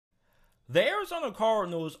The Arizona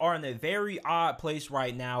Cardinals are in a very odd place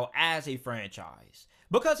right now as a franchise.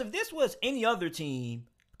 Because if this was any other team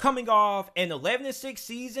coming off an 11-6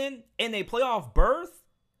 season and a playoff berth,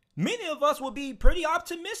 many of us would be pretty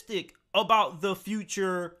optimistic about the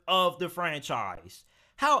future of the franchise.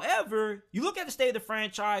 However, you look at the state of the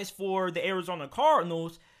franchise for the Arizona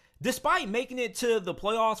Cardinals, despite making it to the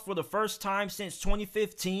playoffs for the first time since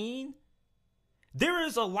 2015, there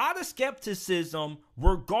is a lot of skepticism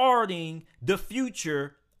regarding the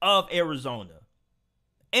future of Arizona.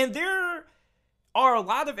 And there are a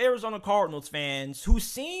lot of Arizona Cardinals fans who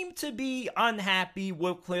seem to be unhappy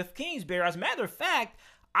with Kliff Kingsbury. As a matter of fact,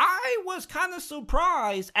 I was kind of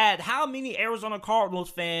surprised at how many Arizona Cardinals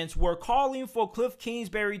fans were calling for Kliff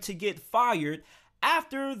Kingsbury to get fired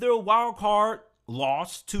after their wild card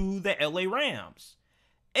loss to the LA Rams.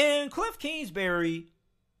 And Kliff Kingsbury,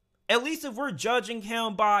 at least if we're judging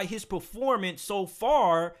him by his performance so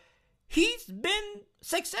far, he's been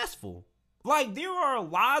successful. Like, there are a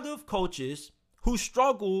lot of coaches who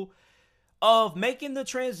struggle of making the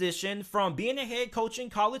transition from being a head coach in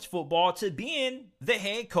college football to being the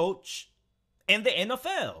head coach in the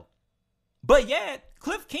NFL. But yet,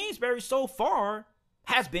 Kliff Kingsbury so far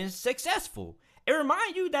has been successful. And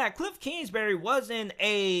remind you that Kliff Kingsbury wasn't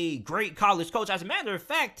a great college coach. As a matter of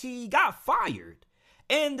fact, he got fired.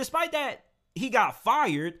 And despite that he got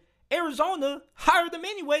fired, Arizona hired him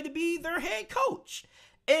anyway to be their head coach.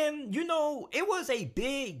 And, you know, it was a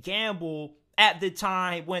big gamble at the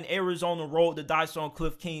time when Arizona rolled the dice on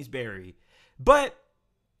Kliff Kingsbury. But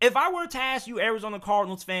if I were to ask you Arizona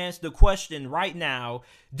Cardinals fans the question right now,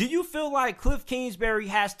 do you feel like Kliff Kingsbury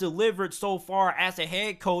has delivered so far as a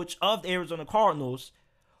head coach of the Arizona Cardinals?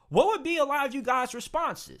 What would be a lot of you guys'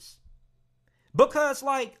 responses? Because,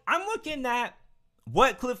 like, I'm looking at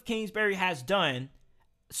what Kliff Kingsbury has done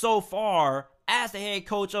so far as the head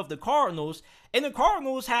coach of the Cardinals, and the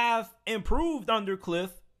Cardinals have improved under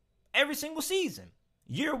Kliff every single season.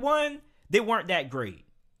 Year 1, they weren't that great.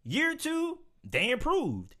 Year 2, they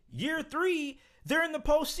improved. Year 3, they're in the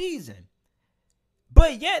postseason.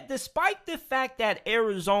 But yet, despite the fact that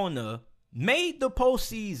Arizona made the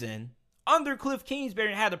postseason under Kliff Kingsbury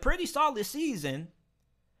and had a pretty solid season,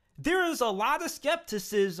 there is a lot of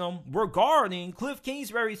skepticism regarding Kliff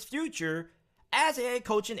Kingsbury's future as a head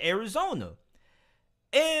coach in Arizona.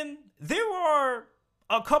 And there are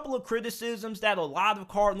a couple of criticisms that a lot of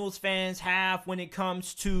Cardinals fans have when it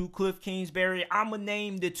comes to Kliff Kingsbury. I'm going to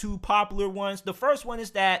name the two popular ones. The first one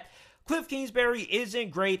is that Kliff Kingsbury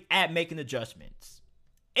isn't great at making adjustments.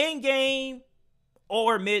 In-game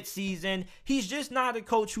or mid-season, he's just not a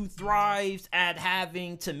coach who thrives at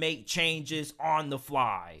having to make changes on the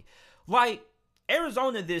fly. Like,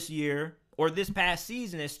 Arizona this year, or this past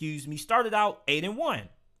season, started out 8-1.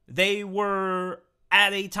 They were,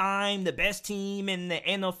 at a time, the best team in the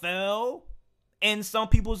NFL in some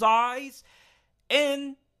people's eyes.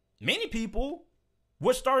 And many people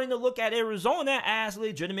were starting to look at Arizona as a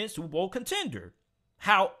legitimate Super Bowl contender.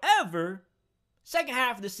 However, second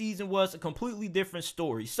half of the season was a completely different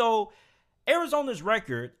story. So, Arizona's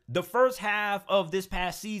record, the first half of this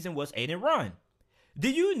past season, was 8-1. Do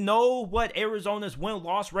you know what Arizona's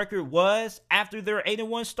win-loss record was after their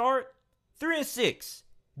 8-1 start? 3-6.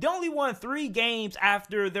 They only won 3 games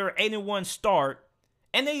after their 8-1 start,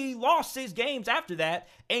 and they lost 6 games after that,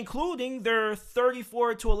 including their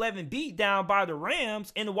 34-11 beatdown by the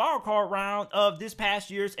Rams in the wildcard round of this past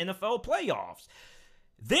year's NFL playoffs.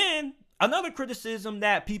 Then, another criticism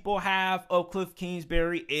that people have of Kliff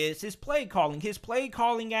Kingsbury is his play calling. His play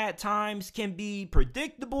calling at times can be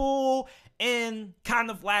predictable and kind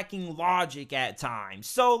of lacking logic at times.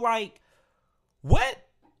 So, like, what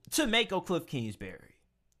to make of Kliff Kingsbury?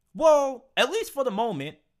 Well, at least for the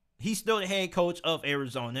moment, he's still the head coach of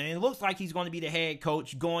Arizona, and it looks like he's going to be the head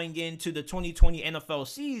coach going into the 2020 NFL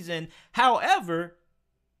season. However,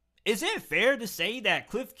 is it fair to say that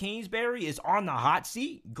Kliff Kingsbury is on the hot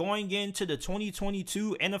seat going into the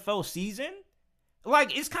 2022 NFL season?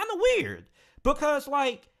 Like, it's kind of weird because,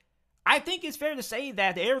 like, I think it's fair to say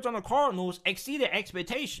that the Arizona Cardinals exceeded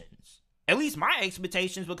expectations. At least my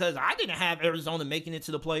expectations, because I didn't have Arizona making it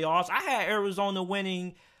to the playoffs. I had Arizona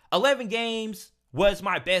winning 11 games was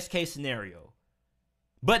my best case scenario.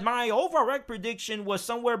 But my overall record prediction was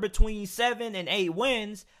somewhere between 7 and 8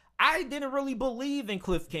 wins. I didn't really believe in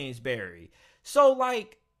Kliff Kingsbury. So,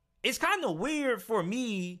 like, it's kind of weird for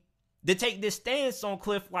me to take this stance on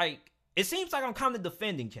Kliff. Like, it seems like I'm kind of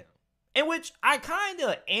defending him. In which I kind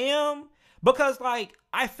of am. Because, like,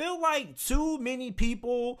 I feel like too many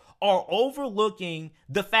people are overlooking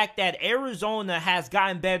the fact that Arizona has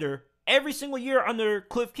gotten better every single year under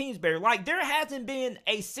Kliff Kingsbury. Like, there hasn't been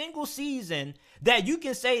a single season that you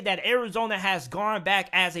can say that Arizona has gone back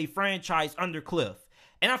as a franchise under Kliff.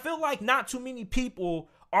 And I feel like not too many people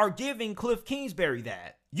are giving Kliff Kingsbury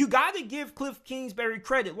that. You got to give Kliff Kingsbury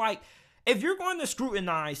credit. Like, if you're going to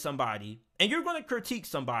scrutinize somebody and you're going to critique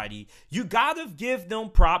somebody, you got to give them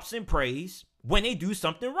props and praise when they do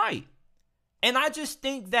something right. And I just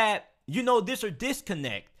think that, there's a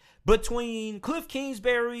disconnect between Kliff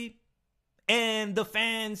Kingsbury and the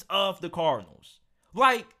fans of the Cardinals.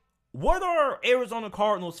 Like, what are Arizona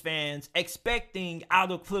Cardinals fans expecting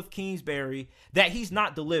out of Kliff Kingsbury that he's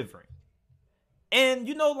not delivering? And,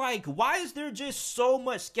 why is there just so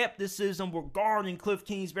much skepticism regarding Kliff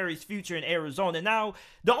Kingsbury's future in Arizona? Now,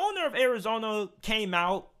 the owner of Arizona came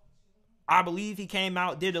out, I believe he came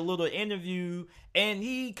out, did a little interview, and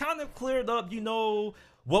he kind of cleared up,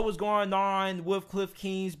 what was going on with Kliff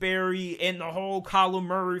Kingsbury and the whole Kyler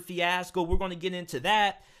Murray fiasco. We're going to get into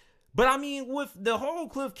that. But I mean, with the whole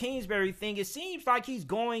Kliff Kingsbury thing, it seems like he's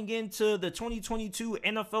going into the 2022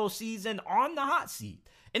 NFL season on the hot seat.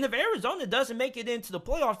 And if Arizona doesn't make it into the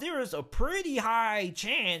playoffs, there is a pretty high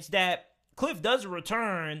chance that Kliff doesn't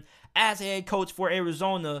return as a head coach for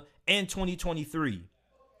Arizona in 2023.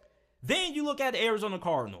 Then you look at the Arizona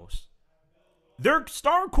Cardinals. Their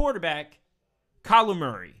star quarterback, Kyler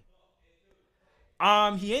Murray.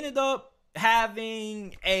 He ended up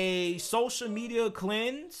having a social media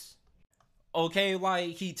cleanse. Okay,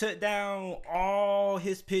 like he took down all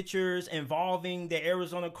his pictures involving the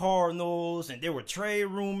Arizona Cardinals, and there were trade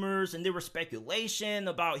rumors and there was speculation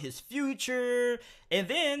about his future. And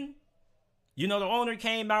then, the owner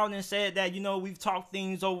came out and said that, we've talked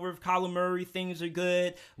things over with Kyler Murray. Things are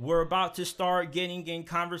good. We're about to start getting in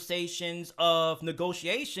conversations of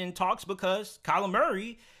negotiation talks because Kyler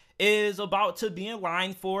Murray is about to be in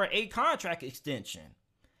line for a contract extension.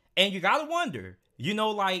 And you got to wonder,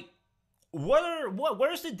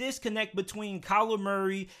 where's the disconnect between Kyler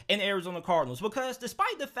Murray and Arizona Cardinals? Because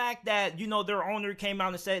despite the fact that, their owner came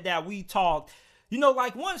out and said that we talked,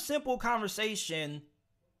 one simple conversation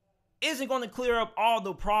isn't going to clear up all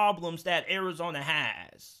the problems that Arizona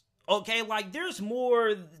has. Okay, like there's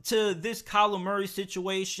more to this Kyler Murray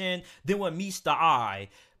situation than what meets the eye.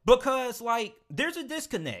 Because, there's a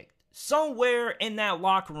disconnect somewhere in that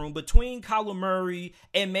locker room between Kyler Murray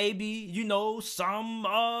and maybe, some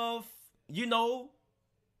of,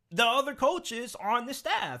 the other coaches on the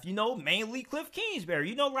staff, mainly Kliff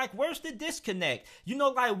Kingsbury. Where's the disconnect?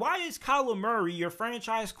 Why is Kyler Murray, your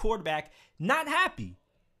franchise quarterback, not happy?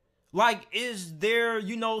 Is there,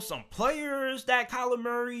 some players that Kyler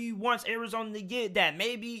Murray wants Arizona to get that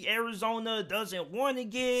maybe Arizona doesn't want to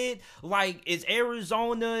get? Is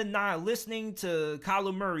Arizona not listening to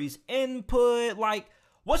Kyler Murray's input?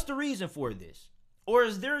 What's the reason for this? Or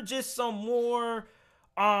is there just some more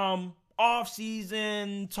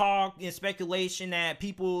off-season talk and speculation that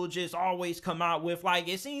people just always come out with?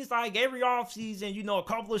 It seems like every off-season, a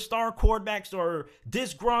couple of star quarterbacks are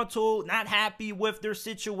disgruntled, not happy with their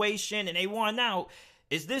situation, and they want out.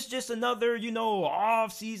 Is this just another,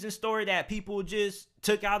 off-season story that people just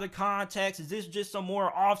took out of context? Is this just some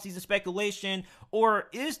more off-season speculation? Or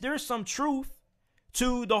is there some truth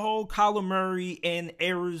to the whole Kyler Murray and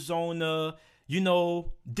Arizona,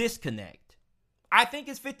 disconnect? I think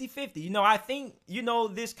it's 50-50. I think,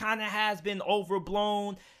 this kind of has been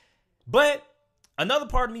overblown. But another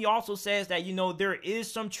part of me also says that, there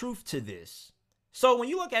is some truth to this. So when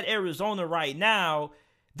you look at Arizona right now,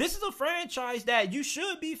 this is a franchise that you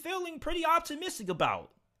should be feeling pretty optimistic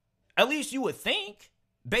about. At least you would think,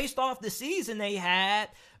 based off the season they had.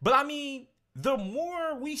 But I mean, the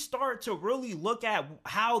more we start to really look at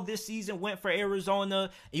how this season went for Arizona,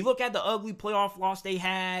 and you look at the ugly playoff loss they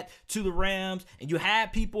had to the Rams, and you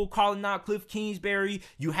had people calling out Kliff Kingsbury,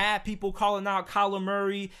 you had people calling out Kyler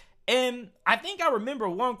Murray, and I think I remember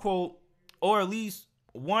one quote, or at least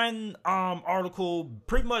one article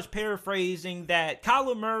pretty much paraphrasing that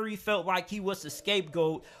Kyler Murray felt like he was the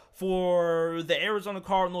scapegoat for the Arizona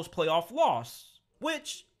Cardinals playoff loss,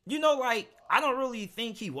 which, I don't really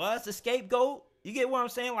think he was a scapegoat. You get what I'm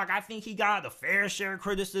saying? I think he got a fair share of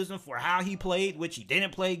criticism for how he played, which he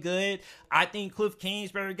didn't play good. I think Kliff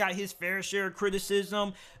Kingsbury got his fair share of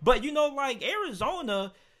criticism. But,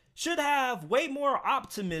 Arizona should have way more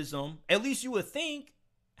optimism, at least you would think.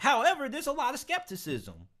 However, there's a lot of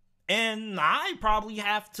skepticism. And I probably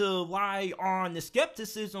have to lie on the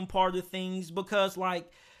skepticism part of things because,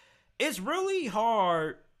 it's really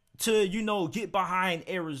hard to, get behind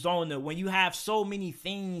Arizona when you have so many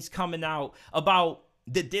things coming out about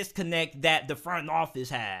the disconnect that the front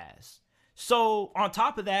office has. So on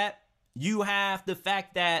top of that, you have the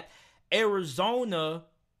fact that Arizona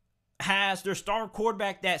has their star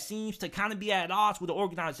quarterback that seems to kind of be at odds with the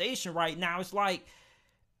organization right now. It's like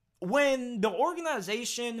when the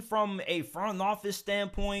organization from a front office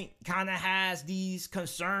standpoint kind of has these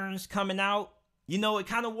concerns coming out, it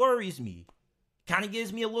kind of worries me. Kind of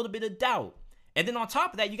gives me a little bit of doubt. And then on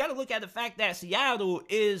top of that, you got to look at the fact that Seattle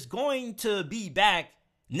is going to be back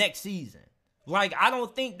next season. Like, I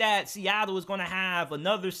don't think that Seattle is going to have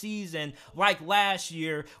another season like last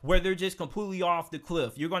year where they're just completely off the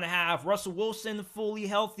cliff. You're going to have Russell Wilson fully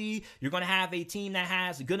healthy. You're going to have a team that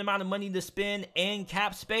has a good amount of money to spend in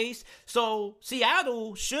cap space. So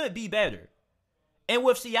Seattle should be better. And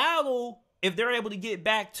with Seattle, if they're able to get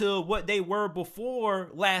back to what they were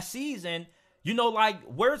before last season,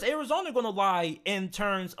 where's Arizona going to lie in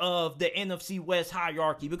terms of the NFC West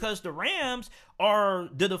hierarchy? Because the Rams are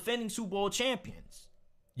the defending Super Bowl champions.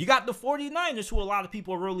 You got the 49ers, who a lot of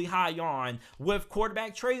people are really high on, with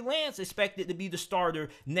quarterback Trey Lance expected to be the starter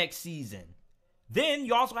next season. Then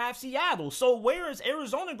you also have Seattle. So where is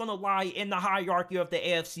Arizona going to lie in the hierarchy of the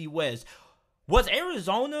AFC West? Was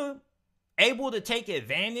Arizona able to take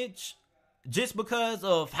advantage just because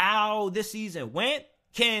of how this season went?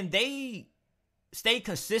 Can they stay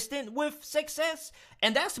consistent with success?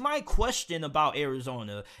 And that's my question about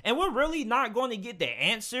Arizona. And we're really not going to get the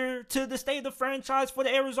answer to the state of the franchise for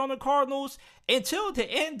the Arizona Cardinals until the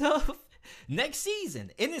end of next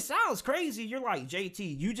season. And it sounds crazy. You're like,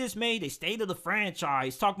 JT, you just made a state of the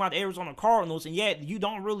franchise talking about the Arizona Cardinals, and yet you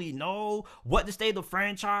don't really know what the state of the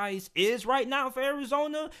franchise is right now for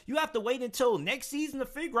Arizona. You have to wait until next season to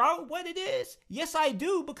figure out what it is. Yes, I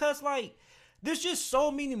do, because there's just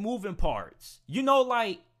so many moving parts.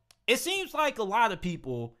 It seems like a lot of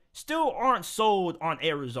people still aren't sold on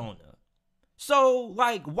Arizona. So,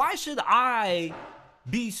 why should I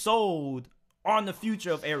be sold on the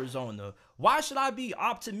future of Arizona? Why should I be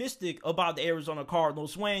optimistic about the Arizona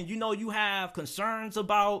Cardinals when, you have concerns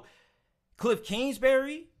about Kliff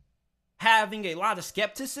Kingsbury having a lot of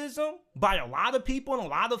skepticism by a lot of people and a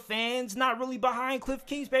lot of fans not really behind Kliff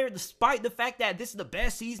Kingsbury, despite the fact that this is the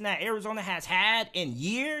best season that Arizona has had in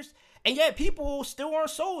years, and yet people still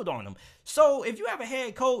aren't sold on him. So if you have a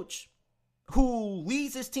head coach who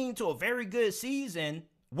leads his team to a very good season,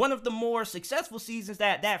 one of the more successful seasons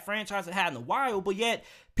that franchise has had in a while, but yet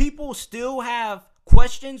people still have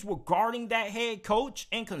questions regarding that head coach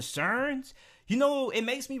and concerns, it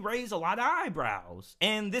makes me raise a lot of eyebrows.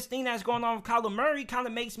 And this thing that's going on with Kyler Murray kind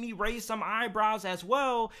of makes me raise some eyebrows as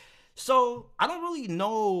well. So I don't really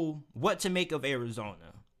know what to make of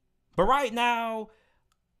Arizona. But right now,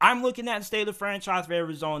 I'm looking at the state of the franchise for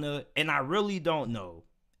Arizona, and I really don't know.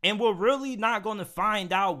 And we're really not going to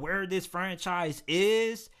find out where this franchise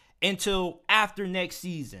is until after next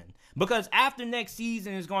season. Because after next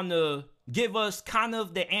season is going to give us kind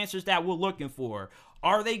of the answers that we're looking for.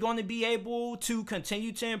 Are they going to be able to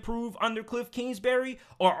continue to improve under Kliff Kingsbury,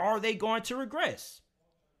 or are they going to regress?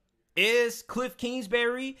 Is Kliff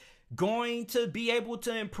Kingsbury going to be able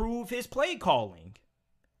to improve his play calling?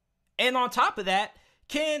 And on top of that,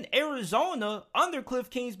 can Arizona under Kliff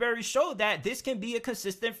Kingsbury show that this can be a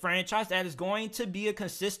consistent franchise that is going to be a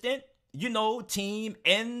consistent, team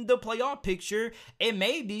in the playoff picture, and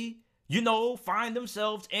maybe, find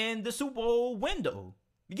themselves in the Super Bowl window?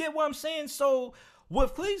 You get what I'm saying? So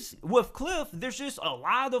with Kliff, there's just a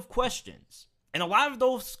lot of questions. And a lot of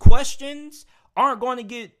those questions aren't going to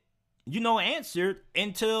get, answered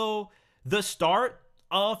until the start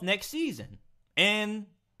of next season. And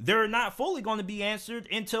they're not fully going to be answered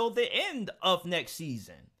until the end of next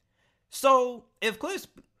season. So if Kliff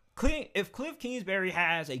Kingsbury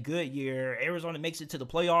has a good year, Arizona makes it to the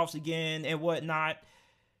playoffs again and whatnot,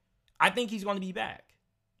 I think he's going to be back.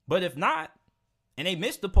 But if not, and they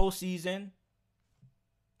miss the postseason,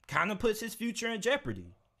 kind of puts his future in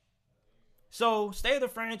jeopardy. So, state of the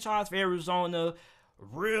franchise for Arizona,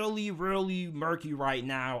 really, really murky right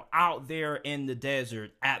now out there in the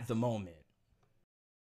desert at the moment.